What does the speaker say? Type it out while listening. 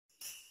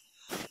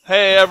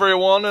Hey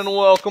everyone, and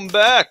welcome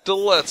back to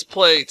Let's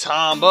Play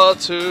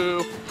Tomba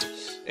 2.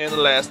 In the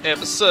last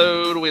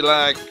episode, we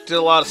did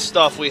a lot of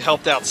stuff. We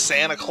helped out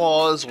Santa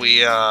Claus.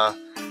 We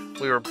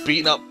were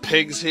beating up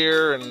pigs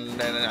here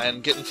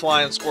and getting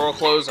flying squirrel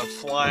clothes and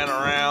flying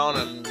around,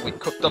 and we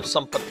cooked up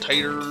some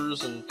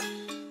potatoes and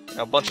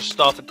a bunch of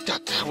stuff.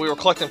 We were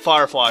collecting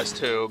fireflies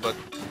too, but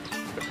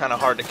they're kind of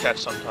hard to catch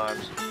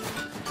sometimes.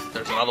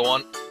 There's another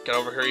one. Get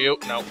over here, you.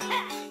 No.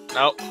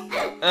 No.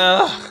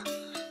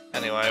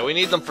 Anyway, we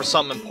need them for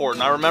something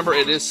important. I remember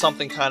it is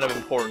something kind of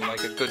important,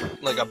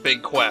 like a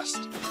big quest.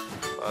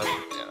 But,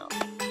 you know.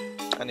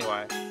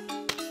 Anyway.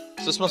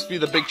 So this must be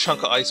the big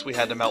chunk of ice we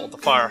had to melt with the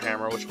fire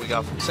hammer, which we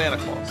got from Santa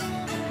Claus.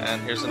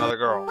 And here's another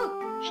girl.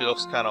 She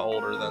looks kind of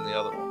older than the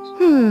other ones.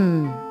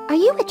 Are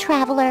you a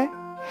traveler?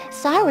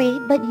 Sorry,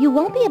 but you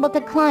won't be able to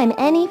climb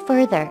any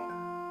further.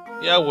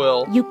 Yeah, I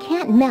will. You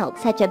can't melt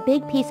such a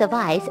big piece of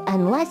ice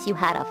unless you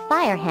had a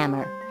fire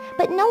hammer.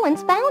 But no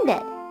one's found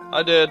it.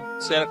 I did.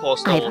 Santa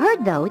Claus stole it. I've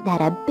heard, though, that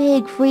a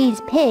big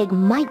freeze pig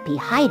might be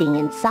hiding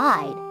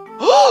inside.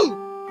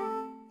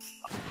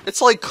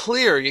 It's like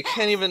clear. You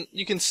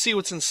can see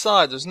what's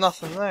inside. There's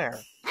nothing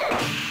there.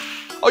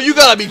 Oh, you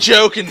gotta be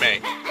joking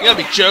me. You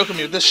gotta be joking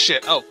me with this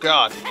shit. Oh,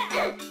 God.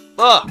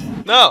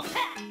 No.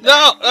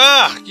 No,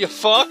 you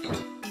fuck.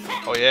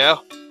 Oh, yeah?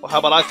 Well, how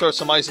about I throw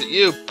some ice at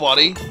you,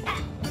 buddy?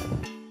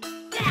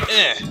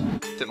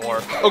 Didn't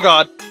work. Oh,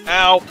 God.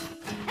 Ow.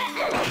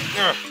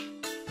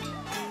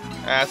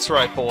 That's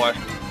right, boy.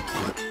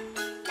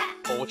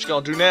 Well, what you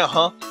gonna do now,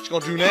 huh? What you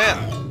gonna do now?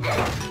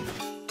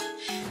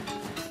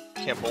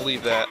 Can't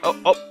believe that.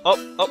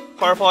 Oh,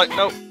 firefly.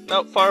 No,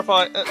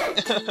 firefly.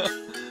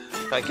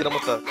 Can I get him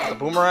with the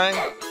boomerang?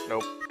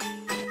 Nope.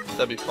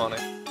 That'd be funny.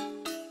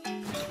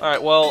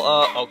 Alright, well,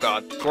 oh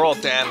god. We're all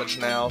damaged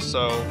now,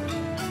 so...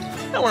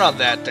 No, we're not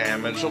that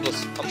damaged.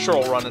 I'm sure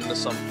we'll run into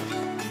some...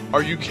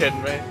 Are you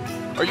kidding me?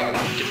 Are you...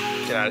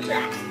 Get out of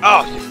here.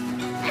 Oh!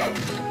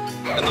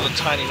 Another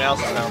tiny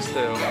mouse's house,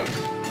 too.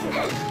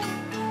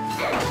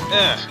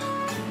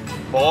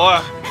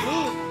 Boy!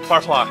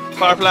 Firefly!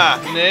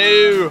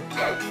 No!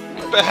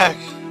 Get back!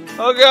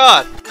 Oh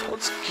god!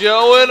 What's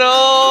going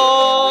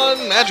on?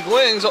 Magic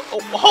wings!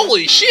 Oh,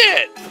 holy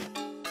shit!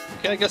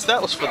 Okay, I guess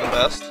that was for the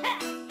best.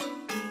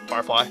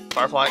 Firefly!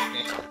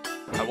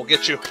 I will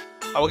get you!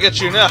 I will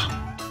get you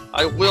now!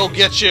 I will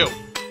get you!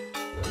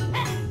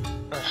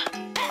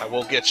 I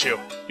will get you!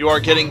 You are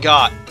getting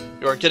got!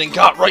 You are getting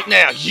got right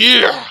now!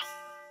 Yeah!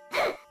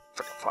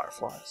 Frickin'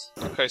 fireflies.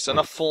 Okay, so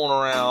enough fooling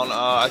around.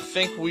 I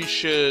think we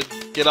should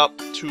get up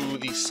to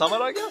the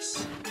summit, I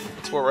guess?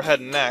 That's where we're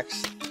heading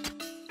next.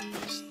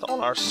 Just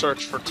on our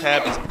search for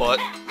Tabby's butt.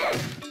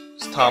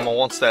 Because Tomba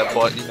wants that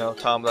butt, you know.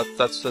 Tom, that's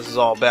what this is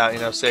all about, you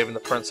know, saving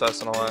the princess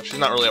and all that. She's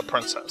not really a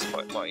princess,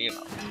 but, well, you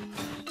know.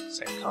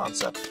 Same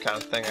concept kind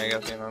of thing, I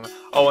guess, you know.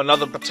 Oh,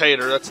 another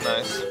potato, that's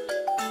nice.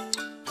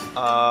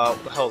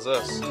 What the hell is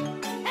this?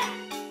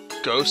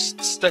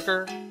 Ghost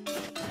sticker?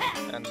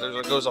 And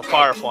there goes a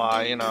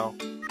firefly, you know.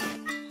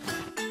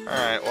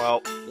 Alright,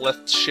 well,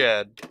 lift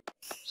shed.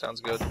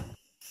 Sounds good.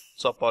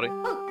 What's up, buddy?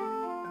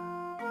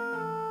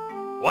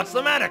 What's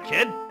the matter,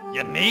 kid?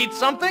 You need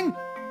something?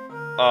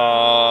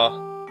 How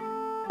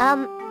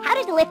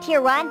does the lift here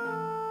run?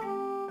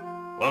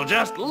 Well,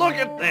 just look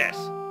at this.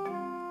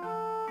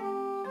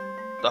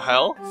 The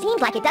hell?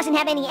 Seems like it doesn't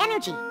have any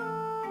energy.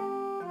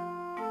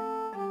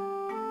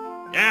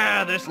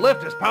 Yeah, this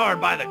lift is powered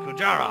by the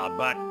Kujara,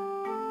 but...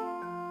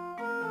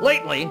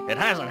 lately, it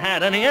hasn't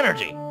had any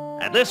energy.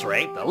 At this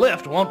rate, the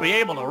lift won't be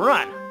able to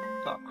run.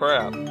 Oh,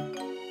 crap.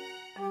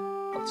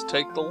 Let's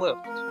take the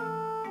lift.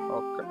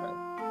 Okay.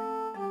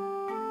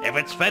 If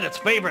it's fed its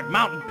favorite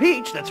mountain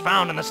peach that's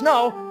found in the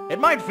snow, it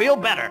might feel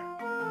better.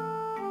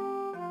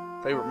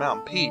 Favorite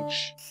mountain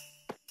peach?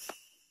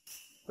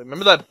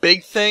 Remember that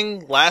big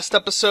thing last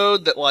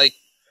episode that,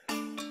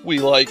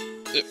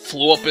 it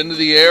flew up into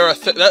the air?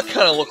 That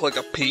kind of looked like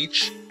a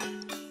peach.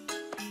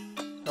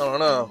 I don't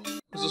know.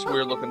 Who's this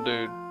weird-looking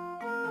dude?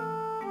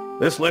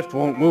 This lift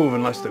won't move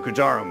unless the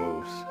Kujara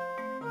moves.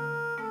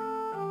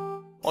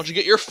 Why don't you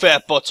get your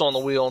fat butts on the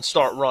wheel and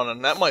start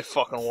running? That might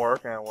fucking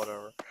work.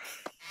 Whatever.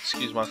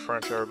 Excuse my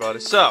French, everybody.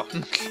 So,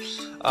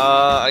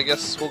 I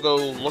guess we'll go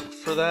look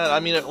for that.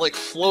 I mean, it,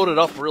 floated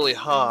up really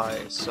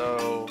high,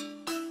 so...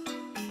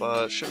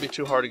 But it shouldn't be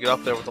too hard to get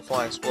up there with the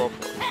flying squirrel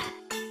clothes.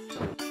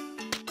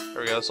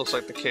 There we go, this looks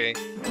like the key.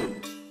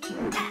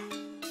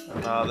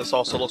 And this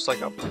also looks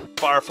like a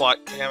firefly.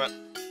 Damn it.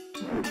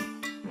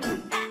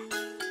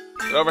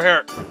 Get over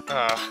here.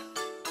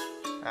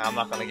 I'm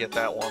not gonna get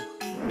that one.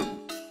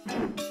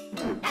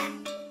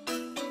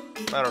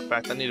 Matter of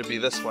fact, I need to be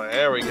this way.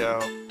 There we go.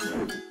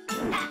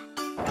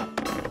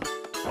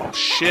 Oh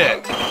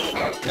shit.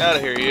 Get out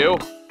of here, you.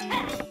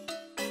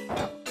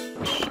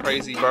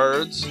 Crazy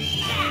birds.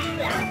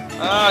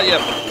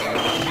 Yeah.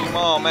 Come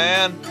on,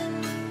 man.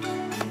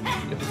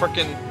 You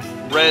frickin'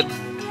 red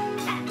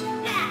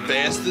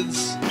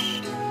bastards.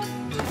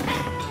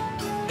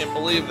 Can't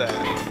believe that.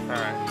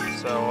 Alright,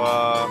 so,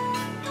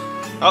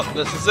 oh,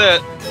 this is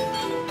it.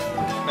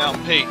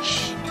 Mountain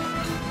Peach.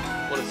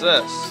 What is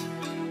this?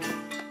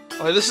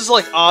 Okay, this is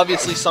like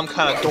obviously some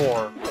kind of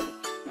door.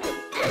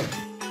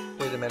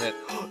 Wait a minute.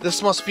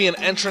 This must be an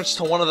entrance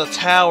to one of the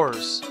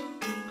towers.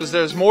 Because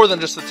there's more than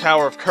just the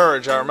Tower of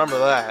Courage, I remember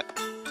that.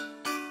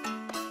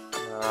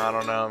 I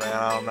don't know, man,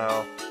 I don't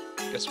know.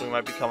 Guess we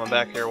might be coming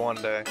back here one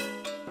day.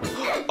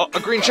 Oh, a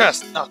green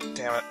chest! Oh,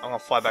 damn it. I'm gonna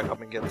fly back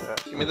up and get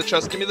that. Give me the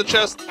chest, give me the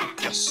chest!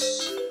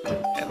 Yes!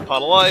 And a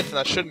pot of life, and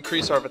that should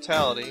increase our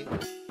vitality.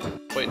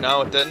 Wait,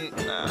 no, it didn't?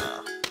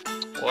 Nah.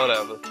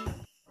 Whatever.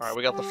 Alright,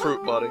 we got the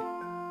fruit, buddy.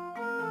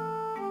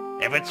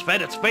 If it's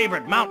fed its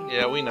favorite mountain...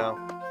 Yeah, we know.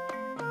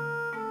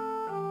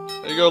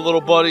 There you go,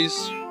 little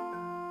buddies.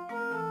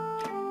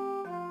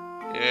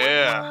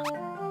 Yeah.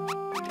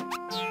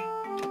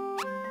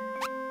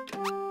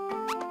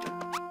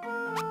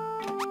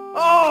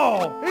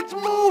 Oh, it's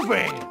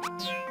moving!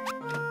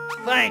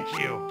 Thank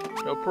you.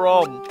 No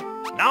problem.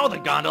 Now the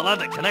gondola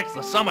that connects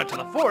the summit to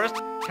the forest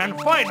can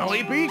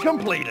finally be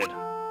completed.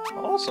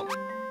 Awesome.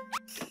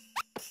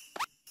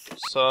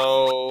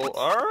 So,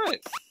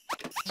 alright.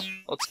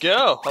 Let's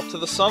go up to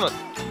the summit.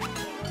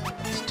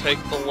 Let's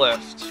take the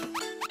lift.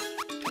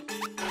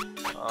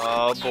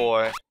 Oh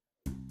boy.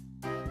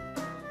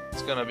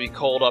 It's gonna be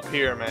cold up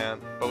here,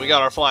 man. But we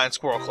got our flying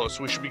squirrel clothes,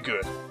 so we should be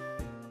good.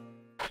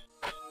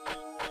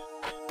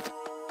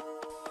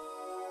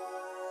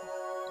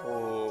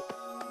 Oh.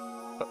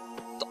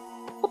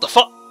 What the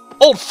fuck?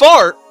 Old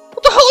fart?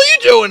 What the hell are you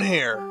doing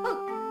here?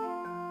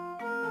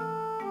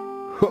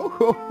 Ho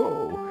ho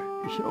ho!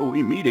 So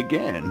we meet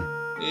again.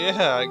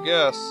 Yeah, I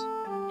guess.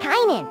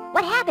 Kynan,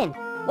 what happened?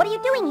 What are you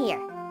doing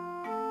here?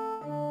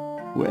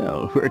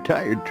 Well, for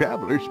tired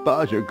travelers,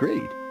 spas are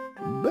great.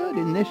 But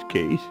in this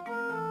case,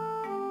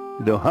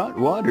 the hot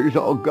water's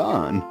all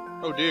gone.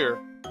 Oh dear.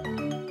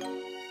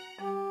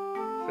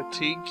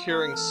 Fatigue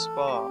curing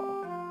spa.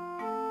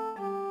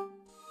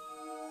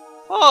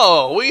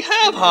 Oh, we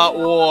have hot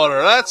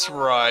water, that's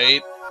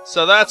right.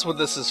 So that's what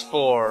this is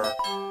for.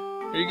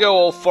 Here you go,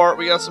 old fart,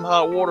 we got some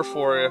hot water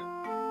for you.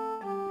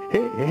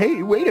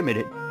 Hey, wait a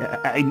minute.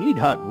 I need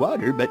hot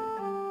water, but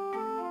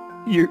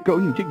you're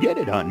going to get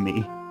it on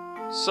me.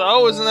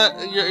 So, isn't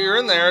that... You're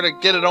in there to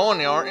get it on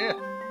you, aren't you?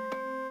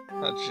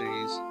 Oh,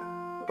 jeez.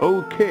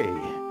 Okay,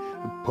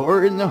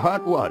 pour in the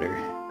hot water.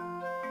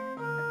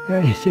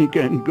 I think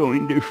I'm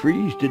going to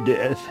freeze to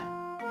death.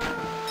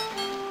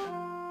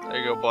 There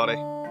you go, buddy.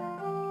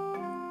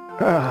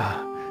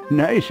 Ah,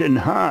 nice and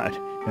hot.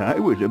 I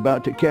was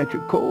about to catch a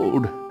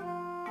cold.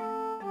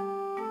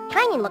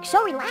 Kynan looks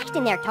so relaxed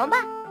in there,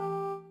 Tomba.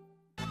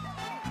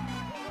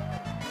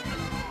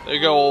 There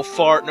you go, old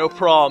fart, no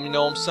problem, you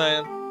know what I'm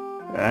saying?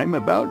 I'm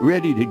about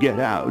ready to get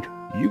out.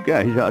 You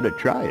guys ought to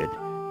try it.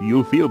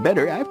 You'll feel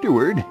better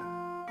afterward.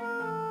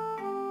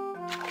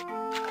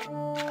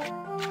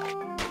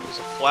 There's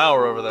a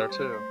flower over there,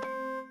 too.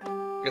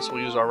 Guess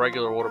we'll use our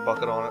regular water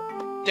bucket on it.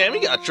 Damn,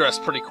 you got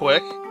dressed pretty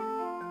quick.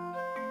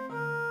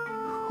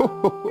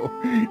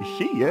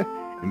 See ya.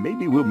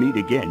 Maybe we'll meet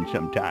again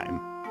sometime.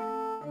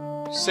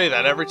 You say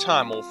that every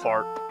time, old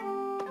fart.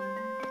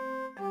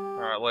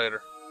 Alright,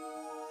 later.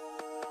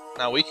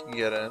 Now we can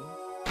get in.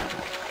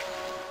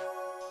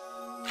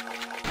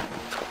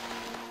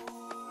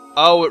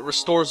 Oh, it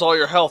restores all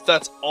your health.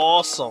 That's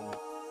awesome.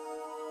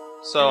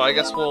 So I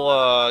guess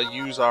we'll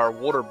use our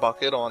water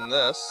bucket on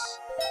this.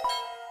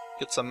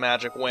 Get some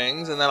magic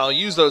wings, and then I'll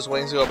use those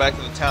wings to go back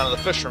to the town of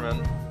the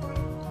fishermen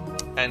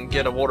and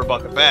get a water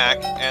bucket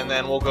back, and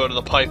then we'll go to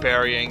the pipe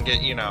area and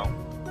get, you know,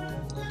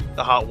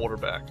 the hot water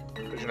back.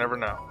 Because you never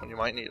know when you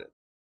might need it.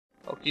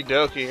 Okie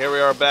dokie, here we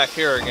are back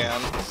here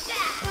again.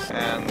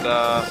 And,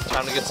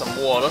 time to get some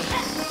water.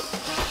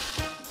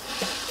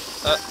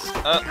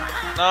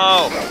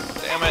 No!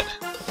 Damn it.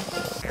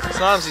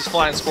 Sometimes these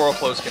flying squirrel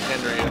clothes can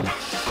hinder you.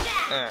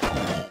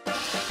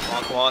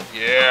 Come on.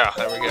 Yeah,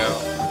 there we go.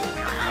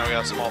 Now we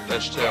got a small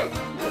fish, too.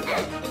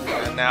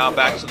 And now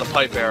back to the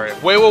pipe area.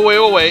 Wait.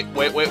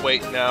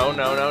 No.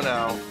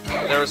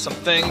 There are some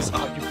things,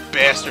 oh, you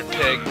bastard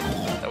pig,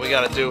 that we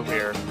gotta do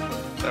here.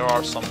 There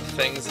are some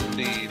things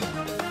indeed.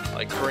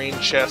 Like green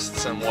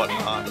chests and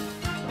whatnot.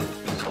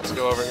 So let's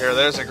go over here.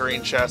 There's a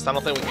green chest. I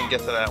don't think we can get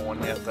to that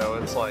one yet, though.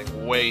 It's, like,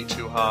 way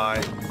too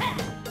high.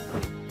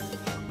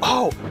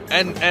 Oh!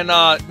 And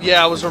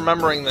yeah, I was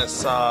remembering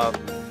this,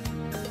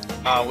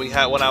 we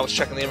had, when I was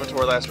checking the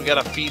inventory last, we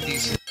gotta feed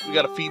these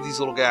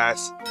little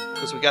guys.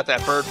 Because we got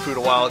that bird food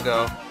a while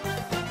ago.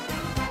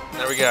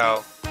 There we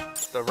go.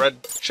 The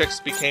red chicks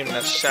became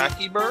the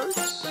shacky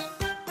birds?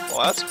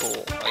 Well, that's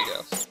cool, I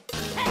guess.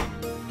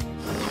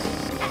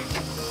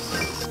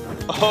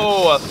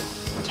 Oh,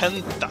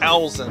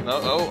 10,000.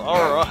 Oh,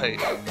 alright.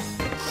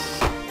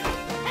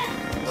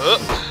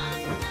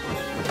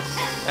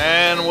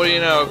 And what do you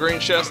know? Green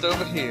chest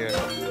over here.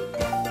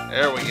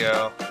 There we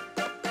go.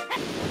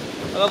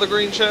 Another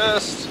green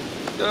chest.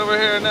 Get over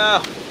here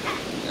now.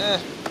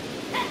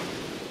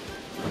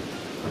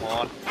 Come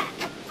on.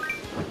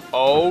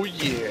 Oh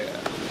yeah.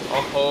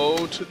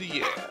 Oh to the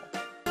yeah.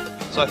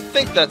 So I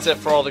think that's it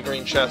for all the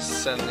green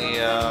chests in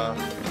the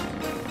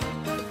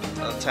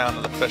town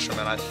of the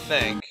fishermen, I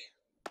think.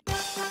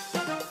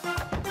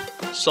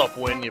 Sup,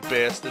 Win, you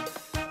bastard.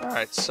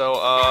 Alright, so,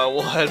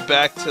 we'll head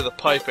back to the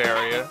pipe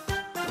area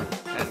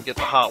and get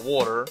the hot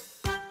water.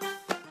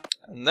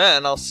 And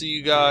then I'll see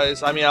you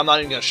guys... I mean, I'm not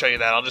even going to show you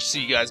that. I'll just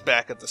see you guys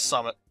back at the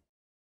summit.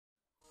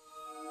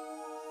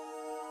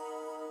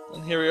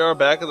 And here we are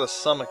back at the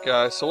summit,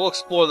 guys. So we'll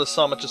explore the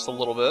summit just a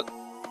little bit.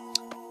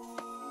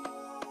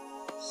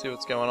 See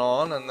what's going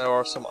on. And there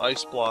are some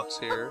ice blocks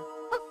here.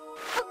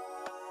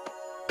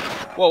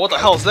 Whoa, what the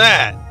hell is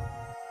that?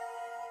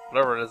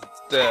 Whatever it is,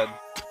 it's dead.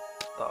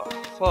 What the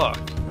fuck?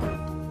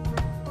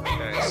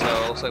 Okay, so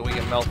it looks like we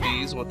can melt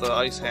these with the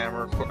ice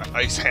hammer.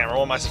 Ice hammer?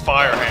 What am I?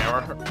 Fire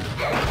hammer.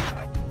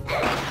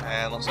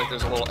 And looks like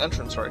there's a little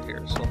entrance right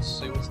here. So let's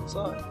see what's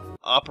inside.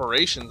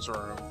 Operations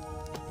room.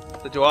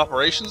 They do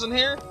operations in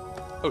here?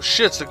 Oh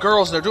shit, it's the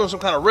girls and they're doing some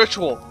kind of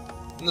ritual.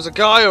 And there's a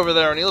guy over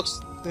there and he looks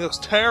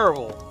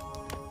terrible.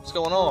 What's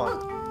going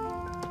on?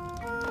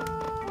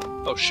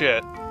 Oh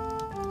shit.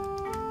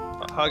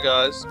 Hi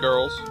guys,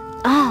 girls.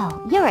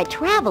 Oh, you're a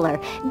traveler.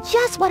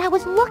 Just what I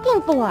was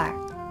looking for.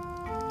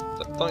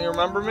 Don't you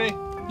remember me?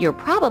 You're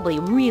probably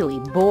really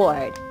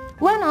bored.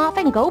 Run off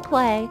and go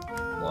play.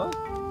 What?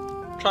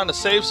 I'm trying to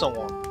save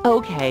someone.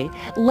 Okay,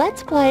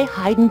 let's play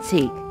hide and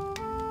seek.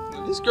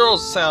 These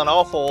girls sound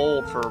awful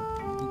old for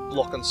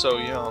looking so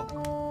young.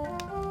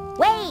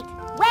 Wait!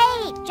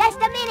 Just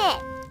a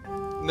minute!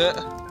 Nah.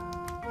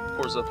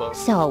 Poor Zippo.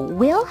 So,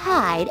 we'll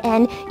hide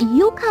and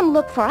you come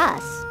look for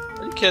us.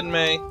 Are you kidding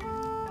me?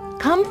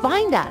 Come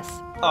find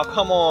us. Oh,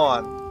 come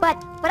on.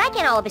 But I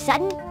can't all of a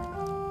sudden.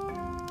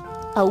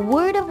 A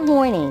word of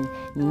warning.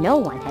 No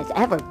one has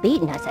ever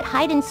beaten us at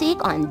hide and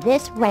seek on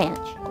this ranch.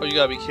 Oh, you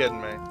gotta be kidding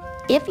me.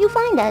 If you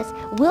find us,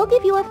 we'll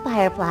give you a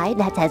firefly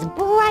that's as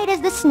bright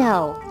as the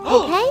snow.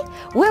 Okay?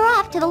 We're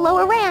off to the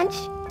lower ranch.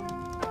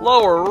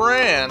 Lower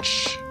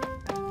ranch?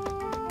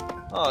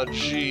 Oh,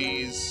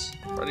 jeez.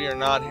 Ready or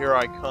not, here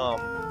I come.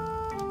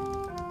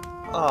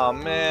 Oh,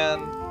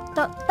 man.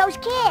 Those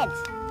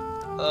kids!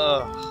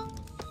 Ugh.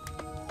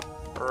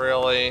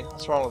 Really?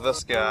 What's wrong with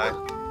this guy?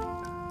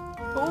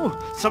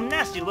 Oh, some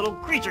nasty little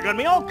creature got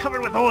me all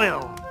covered with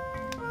oil.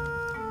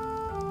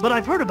 But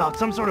I've heard about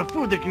some sort of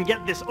food that can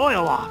get this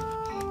oil off.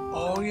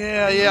 Oh,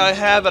 yeah, I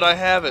have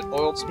it.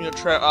 Oiled smear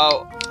trap.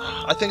 Oh,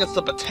 I think it's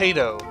the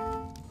potato.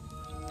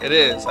 It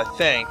is, I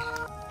think.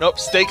 Nope,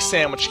 steak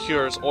sandwich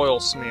cures oil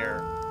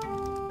smear.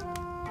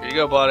 Here you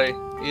go, buddy.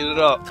 Eat it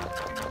up.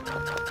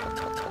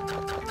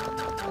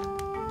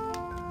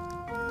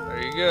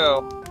 There you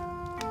go.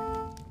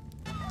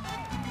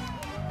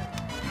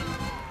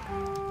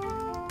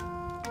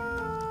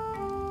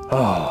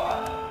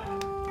 Oh.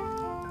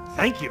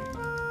 Thank you.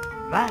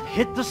 That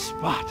hit the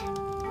spot.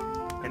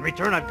 In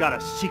return, I've got a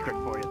secret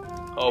for you.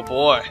 Oh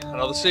boy,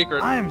 another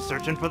secret. I'm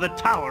searching for the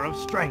Tower of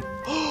Strength.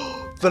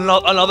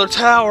 Another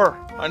tower!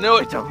 I knew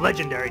it! It's a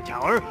legendary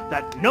tower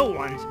that no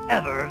one's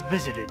ever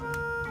visited.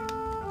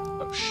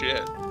 Oh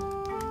shit.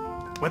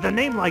 With a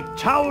name like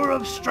Tower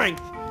of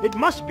Strength, it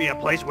must be a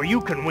place where you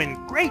can win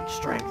great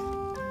strength.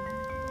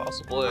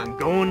 Possibly. I'm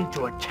going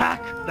to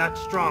attack that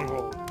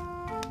stronghold.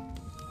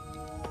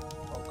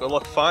 Well, good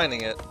luck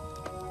finding it.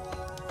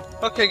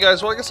 Okay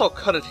guys, well I guess I'll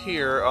cut it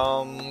here.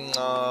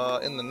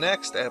 In the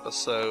next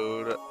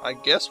episode, I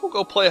guess we'll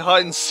go play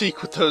hide and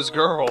seek with those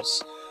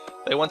girls.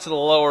 They went to the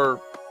lower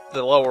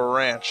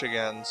ranch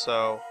again,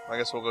 so I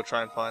guess we'll go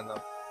try and find them.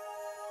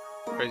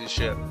 Crazy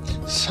shit.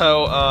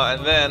 So,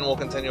 and then we'll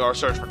continue our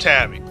search for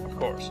Tabby, of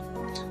course.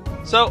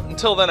 So,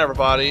 until then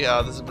everybody, this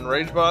has been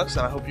Ragebox,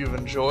 and I hope you've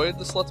enjoyed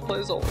this Let's Play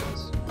as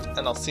always.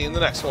 And I'll see you in the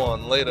next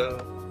one. Later.